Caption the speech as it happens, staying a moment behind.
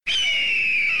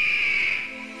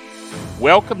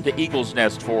Welcome to Eagle's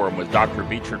Nest Forum with Dr.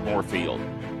 Beechard Moorefield,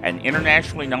 an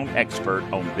internationally known expert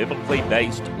on biblically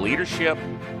based leadership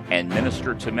and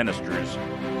minister to ministers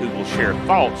who will share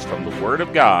thoughts from the Word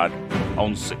of God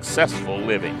on successful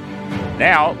living.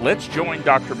 Now, let's join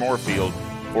Dr. Moorefield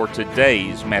for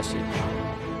today's message.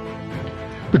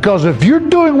 Because if you're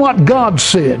doing what God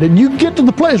said and you get to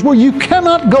the place where you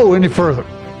cannot go any further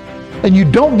and you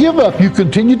don't give up, you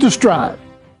continue to strive,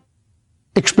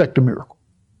 expect a miracle.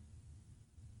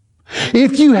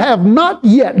 If you have not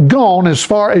yet gone as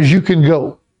far as you can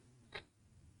go,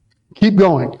 keep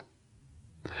going.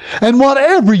 And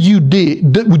whatever you do,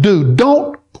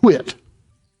 don't quit.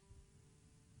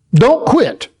 Don't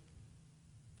quit.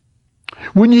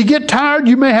 When you get tired,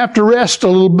 you may have to rest a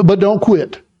little bit, but don't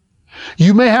quit.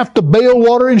 You may have to bail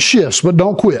water in shifts, but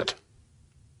don't quit.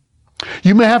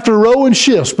 You may have to row in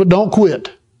shifts, but don't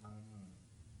quit.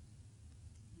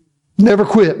 Never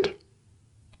quit.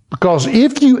 Because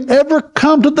if you ever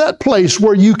come to that place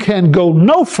where you can go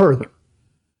no further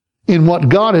in what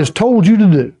God has told you to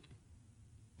do,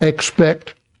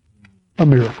 expect a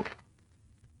miracle.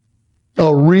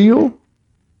 A real,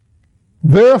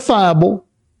 verifiable,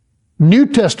 New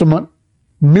Testament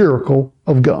miracle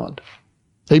of God.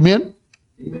 Amen?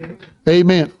 Amen?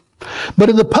 Amen. But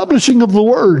in the publishing of the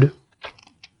Word,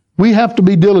 we have to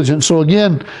be diligent. So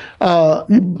again,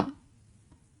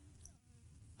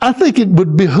 I think it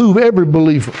would behoove every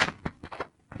believer,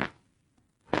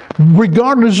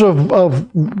 regardless of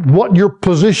what your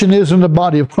position is in the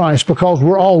body of Christ, because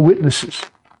we're all witnesses.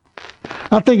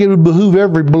 I think it would behoove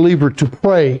every believer to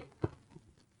pray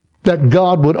that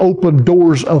God would open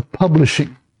doors of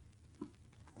publishing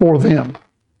for them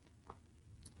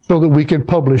so that we can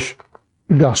publish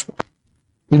the gospel.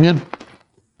 Amen?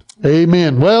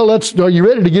 Amen. Well, are you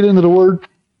ready to get into the Word?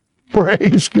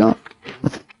 Praise God.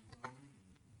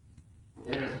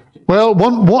 Well,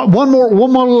 one more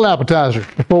little appetizer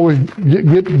before we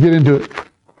get into it.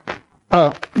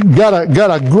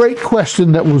 Got a great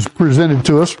question that was presented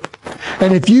to us,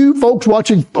 and if you folks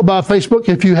watching by Facebook,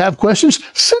 if you have questions,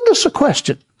 send us a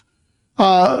question.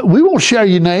 We won't share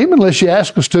your name unless you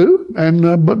ask us to,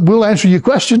 but we'll answer your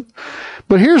question.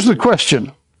 But here's the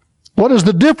question: what is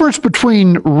the difference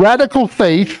between radical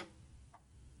faith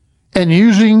and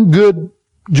using good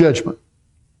judgment?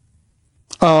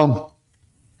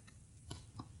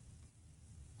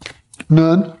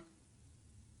 None.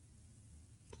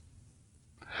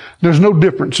 There's no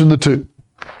difference in the two.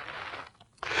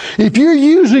 If you're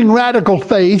using radical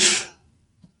faith,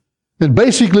 then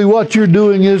basically what you're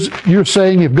doing is you're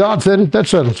saying, if God said it, that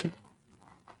settles it.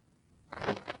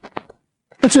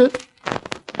 That's it.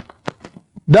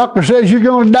 Doctor says you're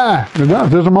going to die. The God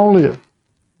says I'm going to live.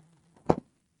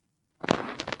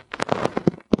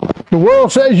 The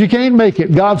world says you can't make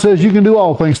it. God says you can do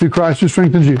all things through Christ who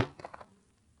strengthens you.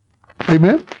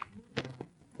 Amen?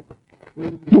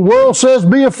 The world says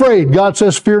be afraid. God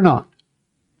says fear not.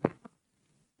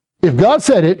 If God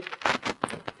said it,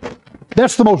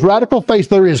 that's the most radical faith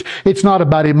there is. It's not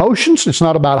about emotions. It's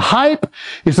not about hype.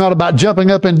 It's not about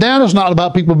jumping up and down. It's not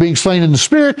about people being slain in the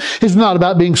Spirit. It's not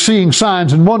about seeing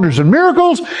signs and wonders and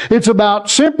miracles. It's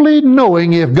about simply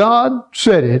knowing if God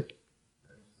said it,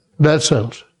 that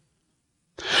settles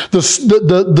it.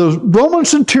 The Roman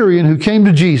centurion who came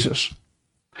to Jesus,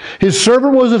 his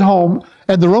servant was at home,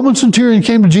 and the Roman centurion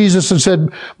came to Jesus and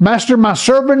said, Master, my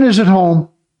servant is at home.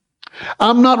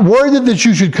 I'm not worthy that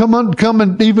you should come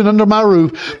and even under my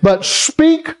roof, but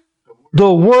speak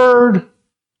the word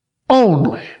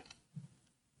only,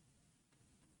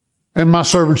 and my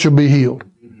servant shall be healed.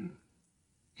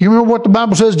 You remember what the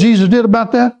Bible says Jesus did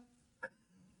about that?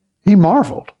 He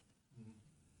marveled.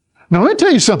 Now, let me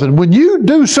tell you something. When you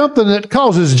do something that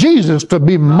causes Jesus to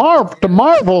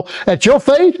marvel at your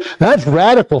faith, that's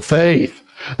radical faith.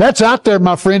 That's out there,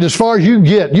 my friend, as far as you can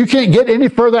get. You can't get any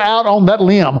further out on that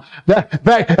limb. In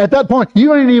fact, at that point,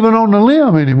 you ain't even on the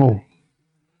limb anymore.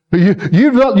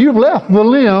 You've left the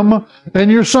limb,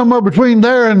 and you're somewhere between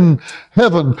there and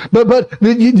heaven. But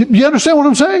you understand what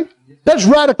I'm saying? That's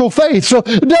radical faith. So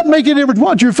it doesn't make any difference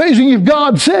what you're facing if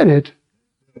God said it.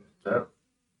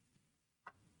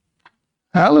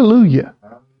 Hallelujah.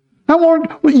 I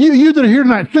want you that are here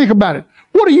tonight, think about it.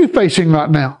 What are you facing right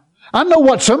now? I know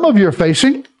what some of you are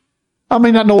facing. I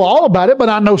may not know all about it, but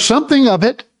I know something of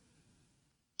it.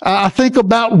 I think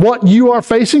about what you are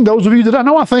facing. Those of you that I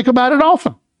know, I think about it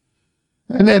often.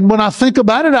 And when I think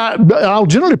about it, I'll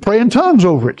generally pray in tongues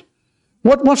over it.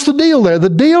 What's the deal there? The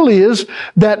deal is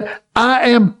that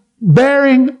I am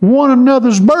bearing one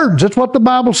another's burdens. That's what the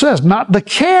Bible says. Not the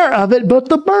care of it, but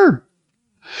the burden.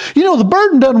 You know, the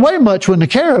burden doesn't weigh much when the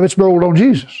care of it's rolled on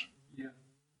Jesus.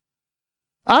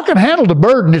 I can handle the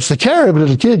burden. It's the care of it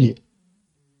that'll kill you.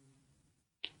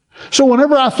 So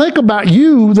whenever I think about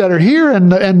you that are here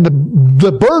and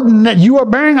the burden that you are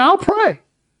bearing, I'll pray.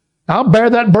 I'll bear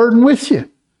that burden with you.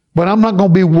 But I'm not going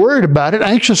to be worried about it,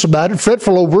 anxious about it,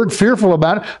 fretful over it, fearful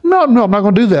about it. No, I'm not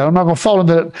going to do that. I'm not going to fall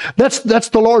into that. That's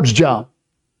the Lord's job.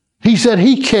 He said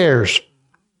He cares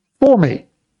for me.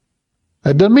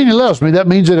 That doesn't mean He loves me. That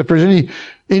means that if there's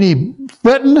any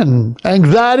fretting and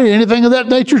anxiety, anything of that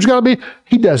nature, it's got to be,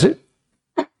 He does it.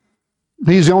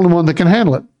 He's the only one that can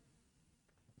handle it.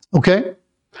 Okay?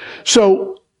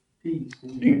 So,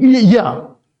 yeah.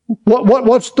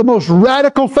 What's the most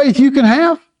radical faith you can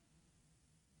have?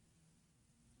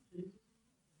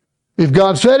 If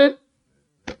God said it,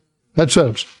 that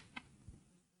settles.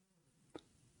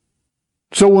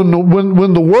 So when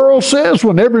the world says,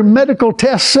 when every medical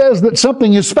test says that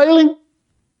something is failing,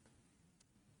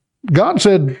 God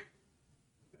said,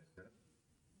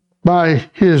 by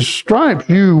His stripes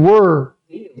you were.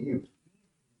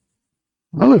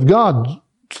 Well, if God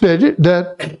said it,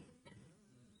 that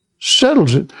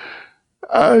settles it.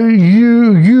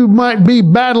 You might be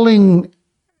battling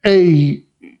a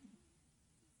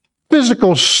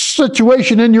physical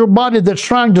situation in your body that's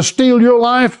trying to steal your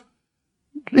life,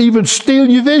 even steal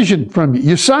your vision from you,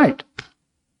 your sight.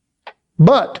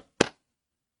 But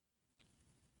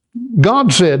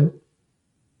God said,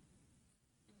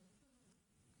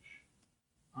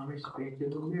 I'm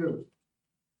expecting a miracle.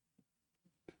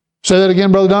 Say that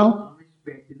again, Brother Donald. I'm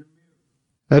expecting a miracle.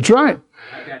 That's right.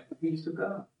 I got the peace of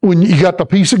God. When you got the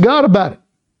peace of God about it.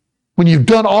 When you've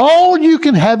done all you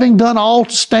can, having done all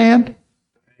to stand,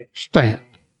 stand.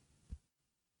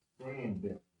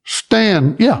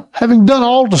 Stand. Yeah. Having done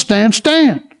all to stand,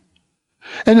 stand.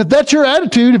 And if that's your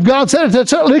attitude, if God said it,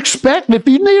 that's it. Expect. If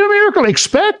you need a miracle,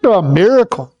 expect a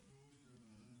miracle.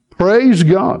 Praise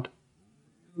God.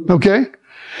 Okay?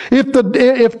 If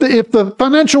the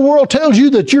financial world tells you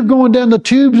that you're going down the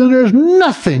tubes and there's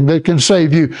nothing that can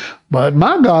save you, but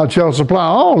my God shall supply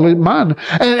all mine,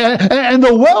 and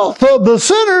the wealth of the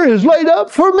sinner is laid up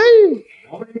for me.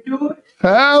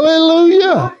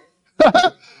 Hallelujah.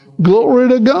 Glory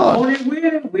to God.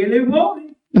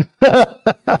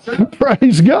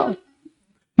 Praise God.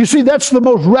 You see, that's the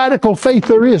most radical faith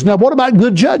there is. Now, what about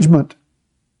good judgment?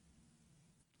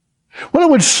 Well,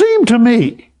 it would seem to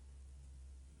me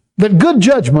that good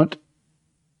judgment,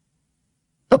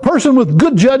 a person with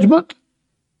good judgment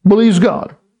believes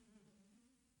God.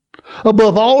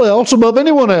 Above all else, above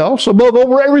anyone else, above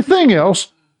over everything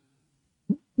else,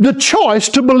 the choice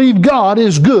to believe God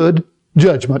is good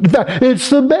judgment. In fact, it's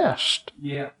the best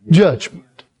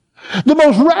judgment. The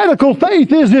most radical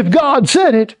faith is if God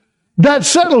said it, that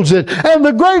settles it. And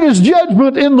the greatest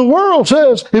judgment in the world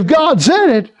says, if God said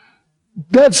it,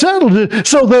 that settles it.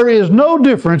 So there is no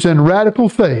difference in radical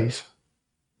faith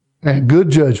and good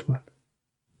judgment.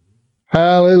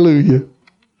 Hallelujah.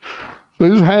 So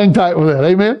just hang tight with that.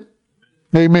 Amen?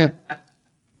 Amen.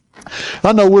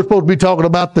 I know we're supposed to be talking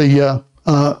about the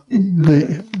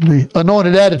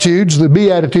anointed attitudes, the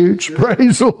Beatitudes.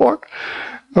 Praise the Lord.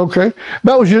 Okay.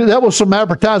 That was some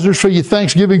appetizers for your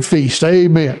Thanksgiving feast.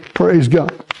 Amen. Praise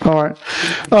God. All right.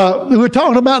 We're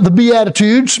talking about the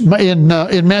Beatitudes in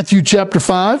Matthew chapter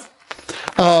 5.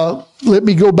 Let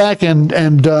me go back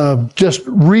and just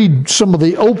read some of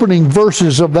the opening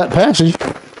verses of that passage.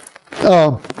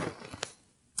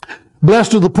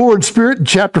 Blessed are the poor in spirit,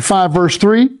 chapter 5, verse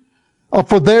 3.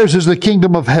 For theirs is the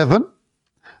kingdom of heaven.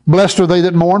 Blessed are they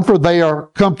that mourn, for they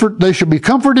shall be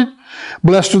comforted.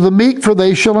 Blessed are the meek, for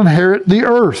they shall inherit the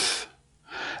earth.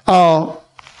 I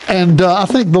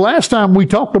think the last time we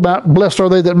talked about blessed are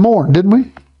they that mourn, didn't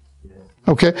we?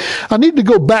 Okay. I need to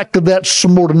go back to that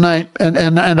some more tonight,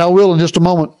 and I will in just a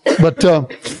moment. But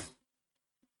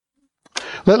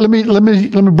let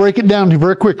me break it down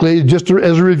very quickly, just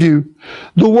as a review.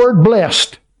 The word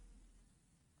blessed.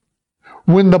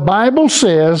 When the Bible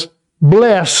says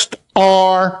blessed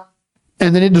are,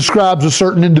 and then it describes a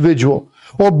certain individual,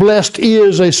 or blessed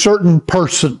is a certain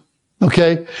person,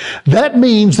 okay? That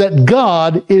means that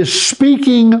God is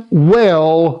speaking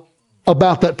well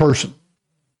about that person,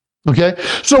 okay?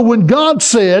 So when God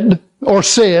said or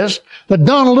says that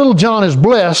Donald Littlejohn is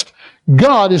blessed,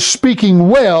 God is speaking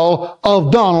well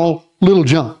of Donald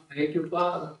Littlejohn. Thank you,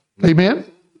 Father. Amen?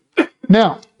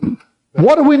 Now,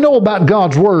 what do we know about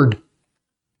God's Word?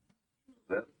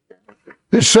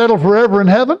 It's settled forever in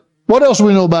heaven. What else do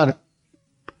we know about it?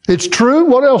 It's true.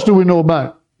 What else do we know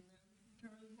about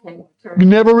it? You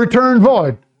never return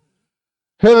void.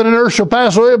 Heaven and earth shall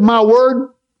pass away, but my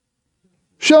word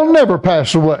shall never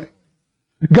pass away.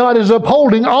 God is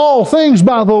upholding all things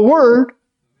by the word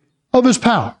of His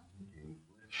power.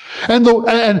 And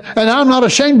I'm not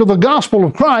ashamed of the gospel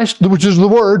of Christ, which is the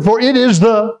word, for it is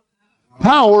the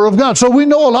power of God. So we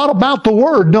know a lot about the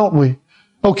word, don't we?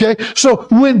 Okay, so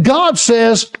when God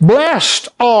says, blessed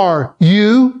are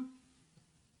you,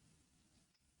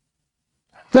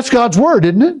 that's God's word,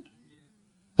 isn't it?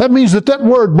 That means that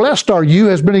word, blessed are you,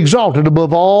 has been exalted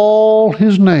above all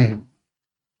his name.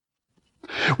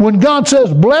 When God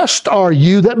says, blessed are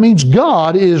you, that means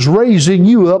God is raising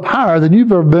you up higher than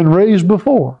you've ever been raised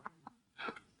before.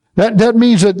 That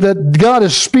means that God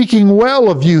is speaking well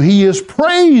of you. He is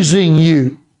praising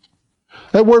you.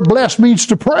 That word blessed means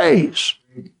to praise.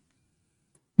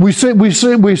 We sing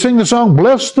the song,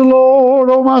 bless the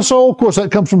Lord, O my soul. Of course,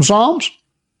 that comes from Psalms.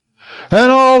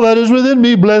 And all that is within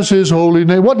me, bless his holy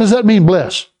name. What does that mean,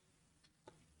 bless?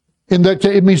 In that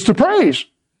case, it means to praise.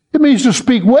 It means to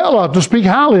speak well of, to speak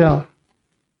highly of.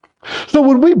 So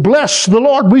when we bless the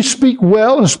Lord, we speak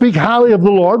well and speak highly of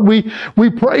the Lord. We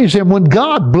praise him. When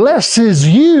God blesses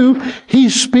you, he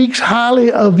speaks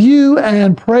highly of you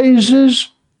and praises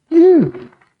you.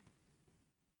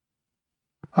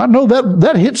 I know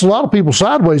that hits a lot of people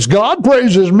sideways. God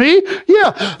praises me.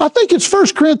 Yeah, I think it's 1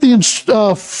 Corinthians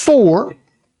 4.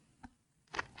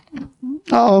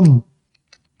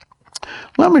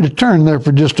 Let me turn there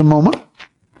for just a moment.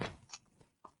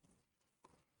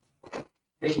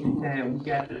 Take your time. We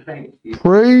got to thank you.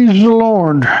 Praise the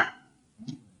Lord.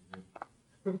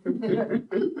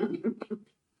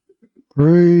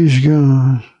 Praise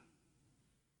God.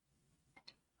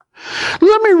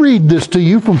 Let me read this to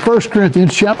you from 1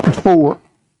 Corinthians chapter 4.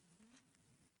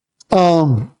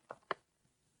 I'm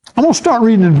going to start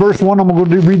reading in verse 1. I'm going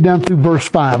to read down through verse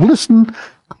 5. Listen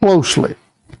closely.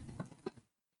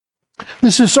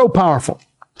 This is so powerful.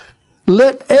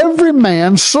 Let every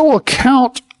man so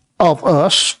account of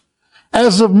us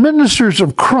as of ministers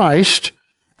of Christ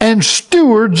and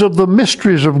stewards of the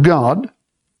mysteries of God.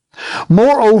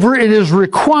 Moreover, it is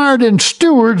required in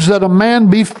stewards that a man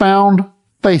be found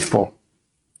faithful.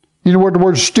 You know where the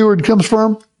word steward comes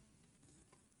from?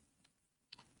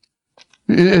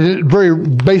 It's a very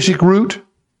basic root.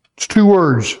 It's two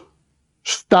words.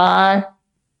 Sty,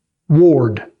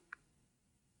 ward.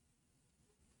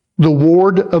 The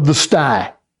ward of the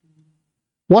sty.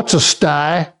 What's a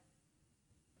sty?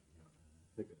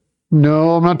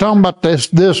 No, I'm not talking about this.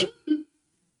 Place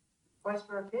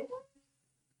for a pig?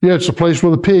 Yeah, it's a place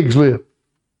where the pigs live.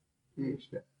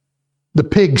 The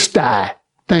pig sty.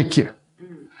 Thank you.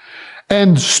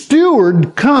 And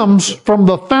steward comes from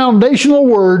the foundational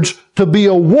words to be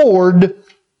a ward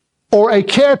or a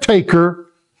caretaker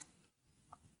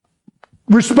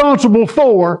responsible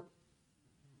for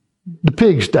the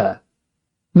pig sty.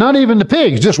 Not even the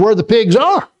pigs, just where the pigs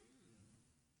are.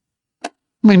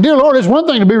 I mean, dear Lord, it's one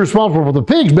thing to be responsible for the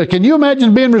pigs, but can you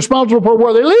imagine being responsible for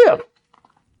where they live?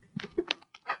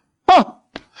 Huh.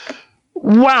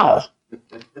 Wow.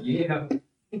 Yeah.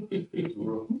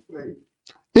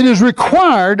 It is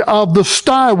required of the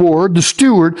steward,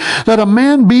 that a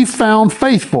man be found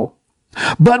faithful.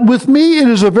 But with me it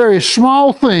is a very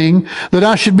small thing that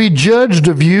I should be judged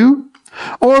of you,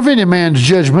 or of any man's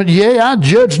judgment. Yea, I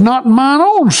judge not mine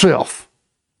own self.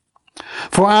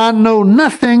 For I know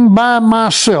nothing by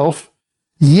myself,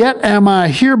 yet am I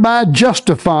hereby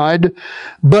justified,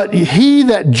 but he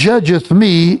that judgeth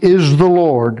me is the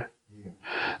Lord.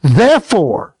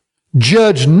 Therefore,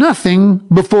 judge nothing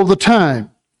before the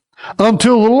time,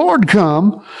 until the Lord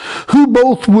come, who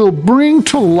both will bring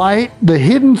to light the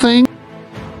hidden things.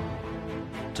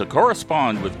 To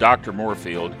correspond with Dr.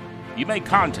 Moorefield, you may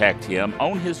contact him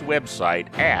on his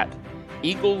website at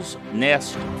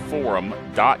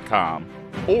eaglesnestforum.com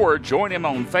or join him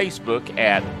on Facebook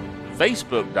at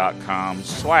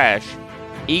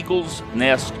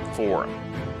facebook.com/eaglesnestforum.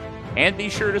 And be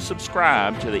sure to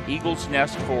subscribe to the Eagles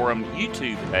Nest Forum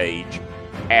YouTube page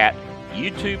at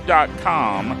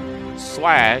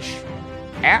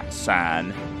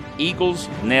youtube.com/@Eagles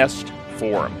Nest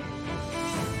Forum.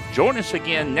 Join us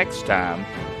again next time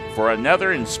for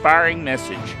another inspiring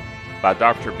message by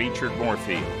Dr. Beechard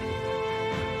Moorefield.